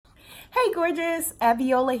Hey gorgeous,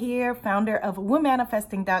 Abiola here, founder of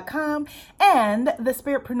womanifesting.com and the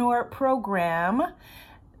Spiritpreneur program,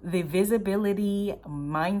 the Visibility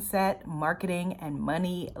Mindset Marketing and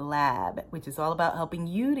Money Lab, which is all about helping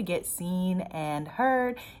you to get seen and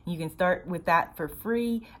heard. You can start with that for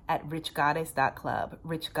free at richgoddess.club,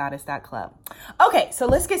 richgoddess.club. Okay, so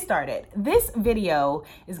let's get started. This video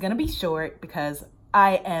is going to be short because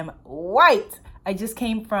I am white. I just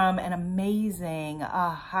came from an amazing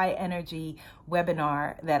high energy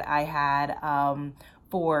webinar that I had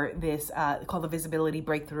for this called the Visibility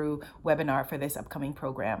Breakthrough webinar for this upcoming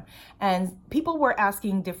program. And people were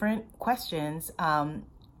asking different questions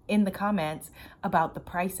in the comments about the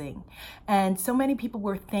pricing. And so many people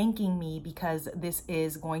were thanking me because this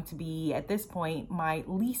is going to be, at this point, my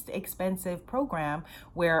least expensive program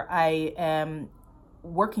where I am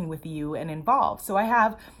working with you and involved. So I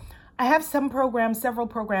have some programs, several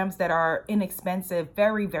programs that are inexpensive,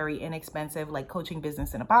 very, very inexpensive, like Coaching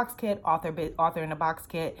Business in a Box Kit, Author in a Box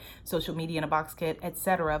Kit, Social Media in a Box Kit,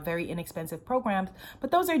 etc. Very inexpensive programs, but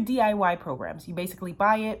those are DIY programs. You basically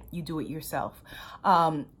buy it, you do it yourself.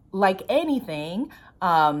 Like anything,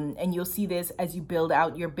 and you'll see this as you build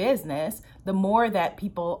out your business, the more that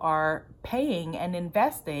people are paying and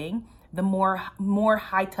investing, the more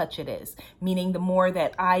high touch it is, meaning the more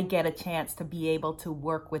that I get a chance to be able to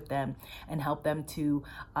work with them and help them to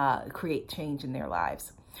create change in their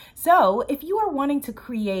lives. So if you are wanting to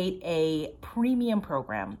create a premium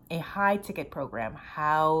program, a high ticket program,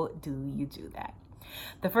 how do you do that?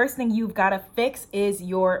 The first thing you've got to fix is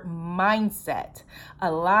your mindset.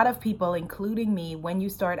 A lot of people, including me, when you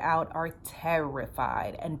start out, are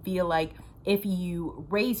terrified and feel like if you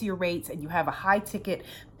raise your rates and you have a high ticket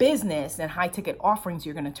business and high ticket offerings,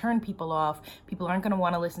 you're going to turn people off. People aren't going to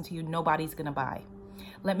want to listen to you. Nobody's going to buy.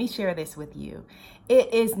 Let me share this with you.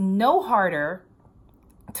 It is no harder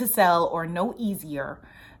to sell or no easier,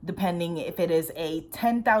 depending if it is a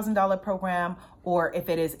 $10,000 program or if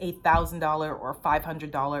it is a $1,000 or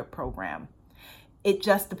 $500 program. It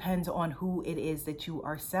just depends on who it is that you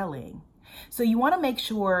are selling. So you want to make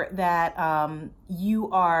sure that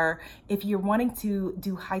if you're wanting to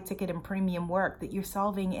do high ticket and premium work, that you're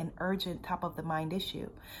solving an urgent top of the mind issue.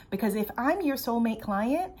 Because if I'm your soulmate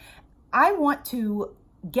client, I want to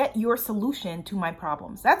get your solution to my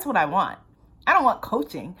problems. That's what I want. I don't want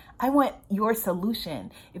coaching. I want your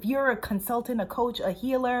solution. If you're a consultant, a coach, a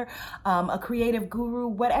healer, a creative guru,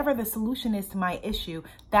 whatever the solution is to my issue,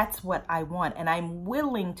 that's what I want. And I'm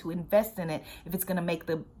willing to invest in it if it's going to make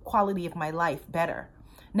the quality of my life better.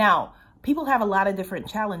 Now, people have a lot of different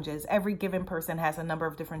challenges. Every given person has a number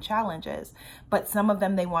of different challenges, but some of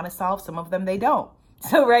them they want to solve, some of them they don't.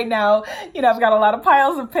 So right now, I've got a lot of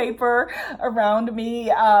piles of paper around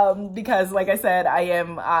me because, like I said, I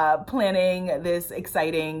am planning this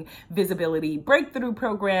exciting visibility breakthrough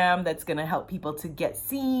program that's going to help people to get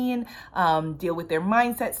seen, deal with their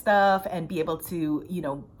mindset stuff, and be able to,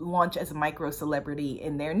 launch as a micro celebrity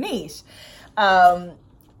in their niche.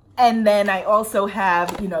 And then I also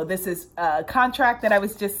have, this is a contract that I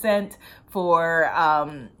was just sent for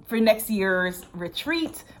next year's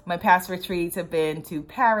retreat. My past retreats have been to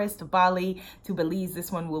Paris, to Bali, to Belize.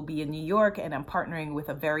 This one will be in New York, and I'm partnering with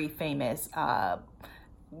a very famous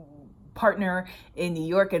partner in New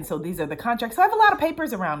York. And so these are the contracts. So I have a lot of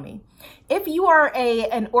papers around me. If you are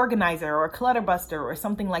an organizer or a clutterbuster or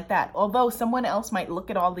something like that, although someone else might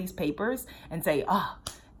look at all these papers and say,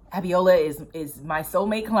 Abiola is my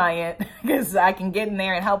soulmate client because I can get in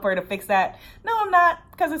there and help her to fix that. No, I'm not,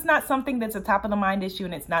 because it's not something that's a top of the mind issue,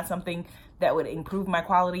 and it's not something that would improve my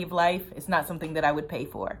quality of life. It's not something that I would pay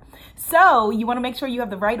for. So you want to make sure you have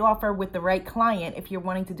the right offer with the right client if you're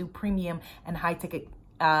wanting to do premium and high ticket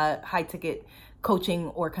coaching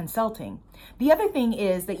or consulting. The other thing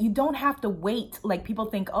is that you don't have to wait. Like people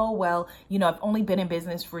think, I've only been in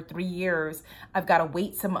business for 3 years. I've got to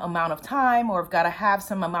wait some amount of time, or I've got to have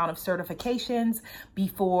some amount of certifications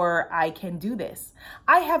before I can do this.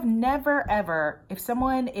 I have never, ever, if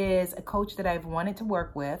someone is a coach that I've wanted to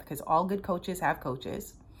work with, because all good coaches have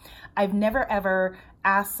coaches, I've never, ever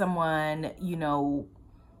asked someone,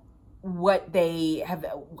 what they have,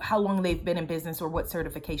 how long they've been in business, or what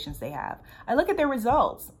certifications they have. I look at their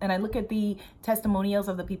results and I look at the testimonials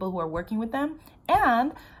of the people who are working with them.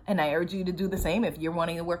 And I urge you to do the same if you're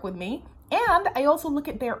wanting to work with me. And I also look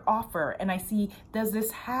at their offer and I see, does this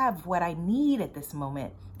have what I need at this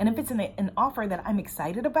moment? And if it's an offer that I'm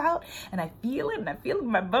excited about and I feel it in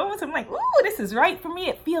my bones, I'm like, ooh, this is right for me.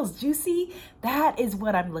 It feels juicy. That is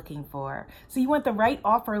what I'm looking for. So you want the right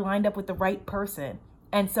offer lined up with the right person.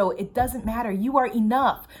 And so it doesn't matter. You are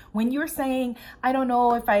enough. When you're saying, I don't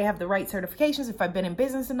know if I have the right certifications, if I've been in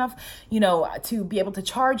business enough, to be able to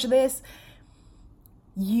charge this,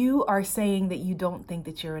 you are saying that you don't think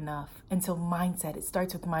that you're enough. And so mindset, it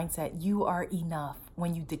starts with mindset. You are enough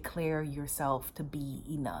when you declare yourself to be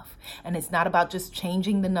enough. And it's not about just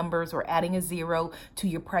changing the numbers or adding a zero to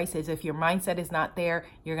your prices. If your mindset is not there,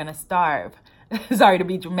 you're going to starve. Sorry to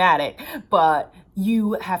be dramatic, but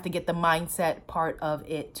you have to get the mindset part of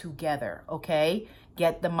it together, okay?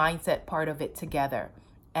 Get the mindset part of it together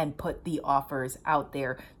and put the offers out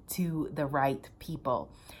there to the right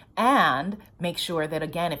people. And make sure that,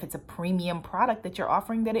 again, if it's a premium product that you're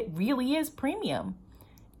offering, that it really is premium.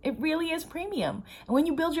 It really is premium. And when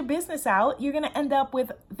you build your business out, you're going to end up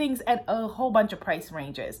with things at a whole bunch of price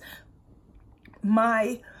ranges.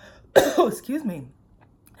 Excuse me.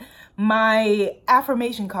 My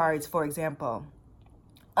affirmation cards, for example,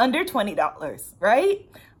 under $20, right?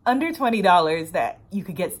 Under $20 that you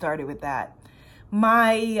could get started with that.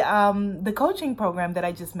 The coaching program that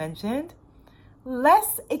I just mentioned,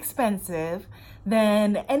 less expensive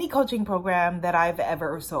than any coaching program that I've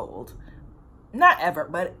ever sold. Not ever,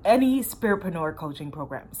 but any spiritpreneur coaching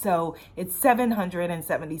program. So it's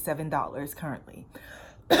 $777 currently.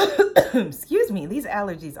 Excuse me, these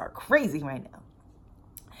allergies are crazy right now.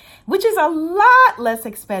 Which is a lot less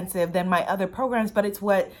expensive than my other programs, but it's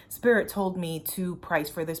what Spirit told me to price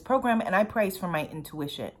for this program, and I price for my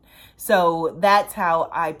intuition. So that's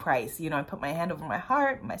how I price. I put my hand over my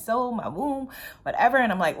heart, my soul, my womb, whatever,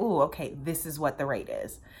 and I'm like, ooh, okay, this is what the rate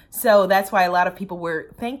is. So that's why a lot of people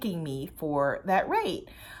were thanking me for that rate.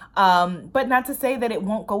 But not to say that it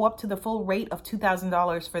won't go up to the full rate of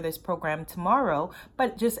 $2,000 for this program tomorrow,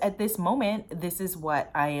 but just at this moment, this is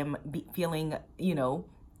what I am feeling,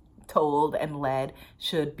 told and led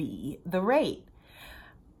should be the rate.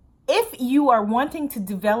 If you are wanting to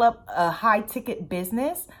develop a high ticket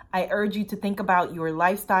business, I urge you to think about your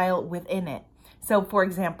lifestyle within it. So for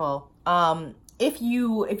example, if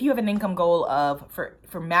you have an income goal of,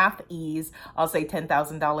 for math ease, I'll say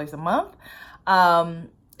 $10,000 a month.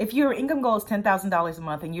 If your income goal is $10,000 a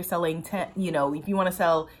month and you're selling if you want to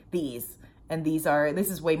sell these, and this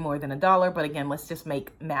is way more than $1, but again, let's just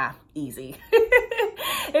make math easy.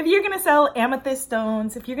 If you're going to sell amethyst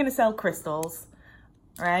stones, if you're going to sell crystals,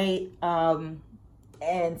 right?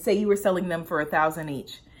 And say you were selling them for $1,000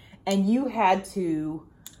 each, and you had to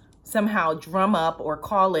somehow drum up or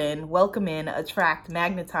call in, welcome in, attract,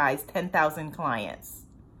 magnetize 10,000 clients.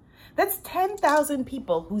 That's 10,000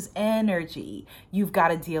 people whose energy you've got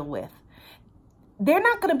to deal with. They're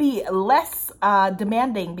not going to be less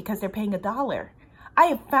demanding because they're paying $1. I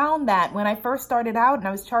have found that when I first started out and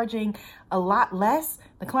I was charging a lot less,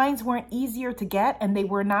 the clients weren't easier to get and they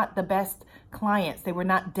were not the best clients. They were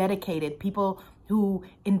not dedicated. People who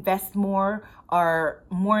invest more are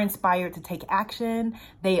more inspired to take action.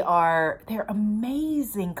 They're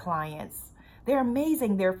amazing clients. They're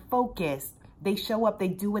amazing. They're focused. They show up. They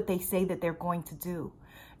do what they say that they're going to do.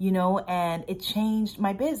 And it changed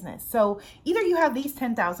my business. So either you have these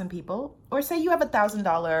 10,000 people, or say you have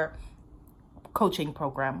 $1,000 coaching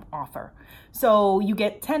program offer. So you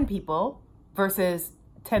get 10 people versus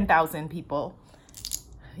 10,000 people.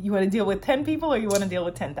 You want to deal with 10 people or you want to deal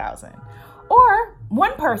with 10,000? Or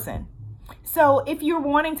one person. So if you're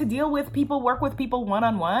wanting to deal with people, work with people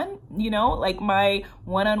one-on-one, like my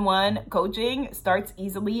one-on-one coaching starts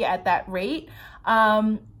easily at that rate,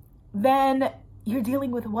 then you're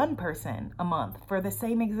dealing with one person a month for the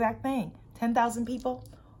same exact thing. 10,000 people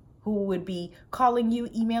who would be calling you,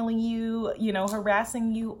 emailing you,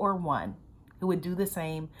 harassing you, or one who would do the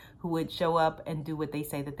same, who would show up and do what they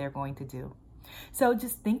say that they're going to do. So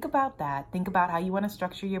just think about that. Think about how you want to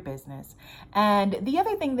structure your business. And the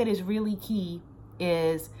other thing that is really key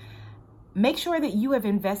is make sure that you have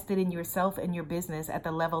invested in yourself and your business at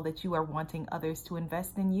the level that you are wanting others to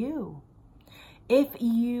invest in you. If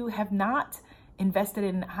you have not invested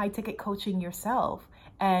in high ticket coaching yourself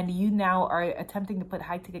and you now are attempting to put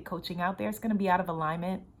high ticket coaching out there, it's going to be out of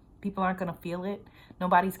alignment. People aren't going to feel it.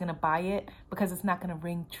 Nobody's going to buy it because it's not going to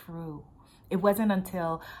ring true. It wasn't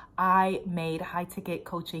until I made high ticket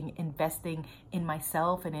coaching investing in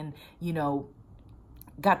myself and in,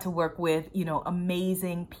 got to work with,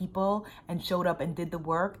 amazing people and showed up and did the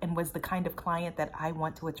work and was the kind of client that I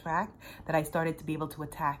want to attract, that I started to be able to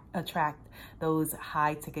attract those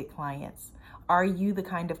high ticket clients. Are you the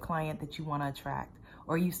kind of client that you want to attract?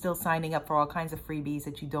 Or are you still signing up for all kinds of freebies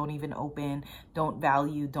that you don't even open, don't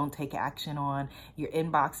value, don't take action on? Your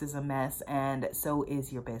inbox is a mess, and so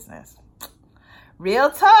is your business.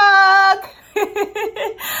 Real talk. All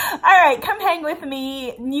right, come hang with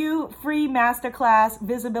me. New free masterclass,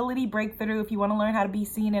 Visibility Breakthrough. If you want to learn how to be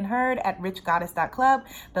seen and heard, at richgoddess.club.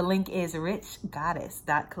 The link is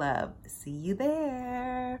richgoddess.club. See you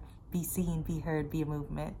there. Be seen, be heard, be a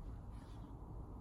movement.